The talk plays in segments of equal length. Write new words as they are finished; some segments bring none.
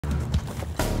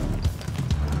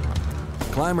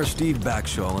Climber Steve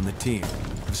Backshaw and the team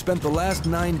have spent the last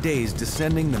 9 days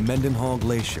descending the Mendenhall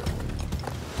Glacier.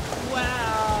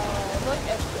 Wow, look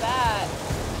at that.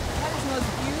 That is the most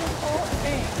beautiful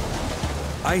thing.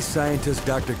 Ice scientist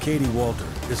Dr. Katie Walter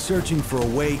is searching for a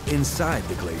way inside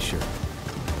the glacier.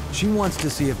 She wants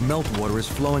to see if meltwater is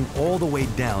flowing all the way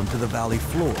down to the valley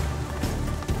floor.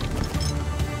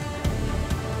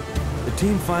 The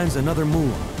team finds another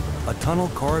Moulin, a tunnel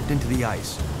carved into the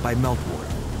ice by meltwater.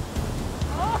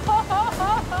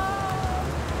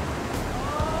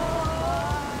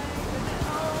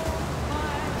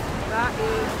 That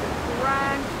is the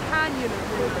Grand Canyon of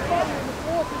Moulin. The volume of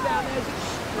water down there is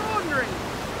extraordinary.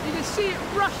 You can see it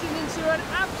rushing into an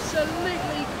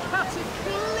absolutely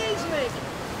cataclysmic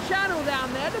channel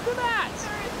down there. Look at that.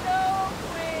 There is no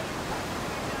way.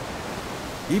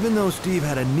 Even though Steve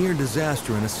had a near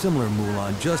disaster in a similar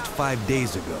Moulin just 5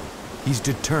 days ago, he's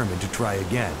determined to try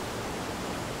again.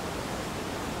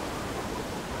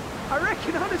 I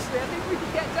reckon, honestly, I think we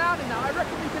can get down in that. I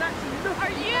reckon we can actually look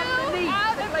underneath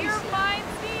the glacier. Out of your mind,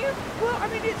 Steve? Well,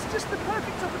 I mean, it's just the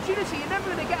perfect opportunity. You're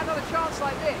never going to get another chance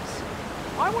like this.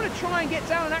 I want to try and get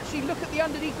down and actually look at the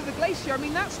underneath of the glacier. I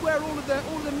mean, that's where all of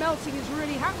the melting is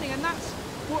really happening, and that's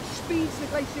what speeds the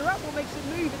glacier up, what makes it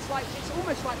move. It's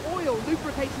almost like oil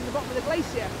lubricating the bottom of the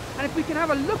glacier. And if we can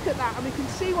have a look at that and we can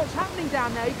see what's happening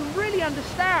down there, you can really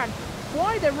understand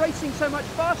why they're racing so much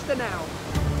faster now.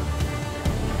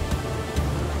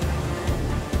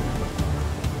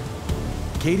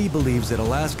 Katie believes that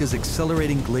Alaska's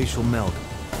accelerating glacial melt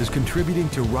is contributing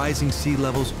to rising sea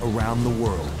levels around the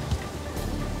world.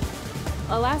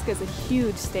 Alaska is a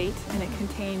huge state, and it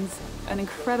contains an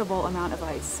incredible amount of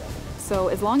ice. So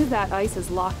as long as that ice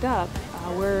is locked up,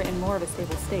 we're in more of a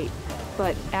stable state.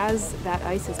 But as that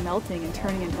ice is melting and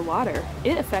turning into water,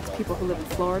 it affects people who live in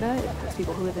Florida, it affects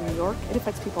people who live in New York, it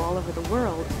affects people all over the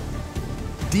world.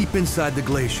 Deep inside the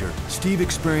glacier, Steve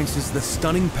experiences the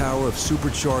stunning power of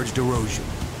supercharged erosion.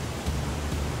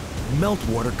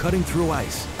 Meltwater cutting through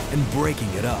ice and breaking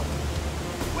it up.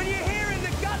 When you're here in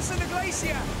the guts of the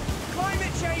glacier,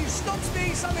 climate change stops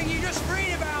being something you just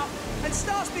read about and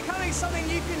starts becoming something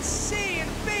you can see and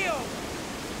feel.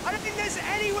 I don't think there's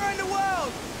anywhere in the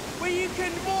world where you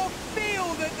can more feel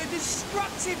the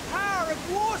destructive power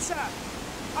of water.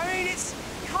 I mean, it's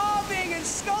carving and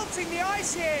sculpting the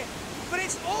ice here, but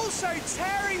it's also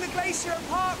tearing the glacier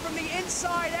apart from the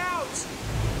inside out.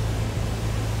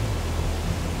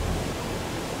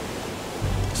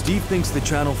 Steve thinks the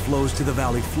channel flows to the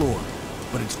valley floor,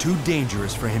 but it's too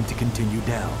dangerous for him to continue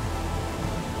down.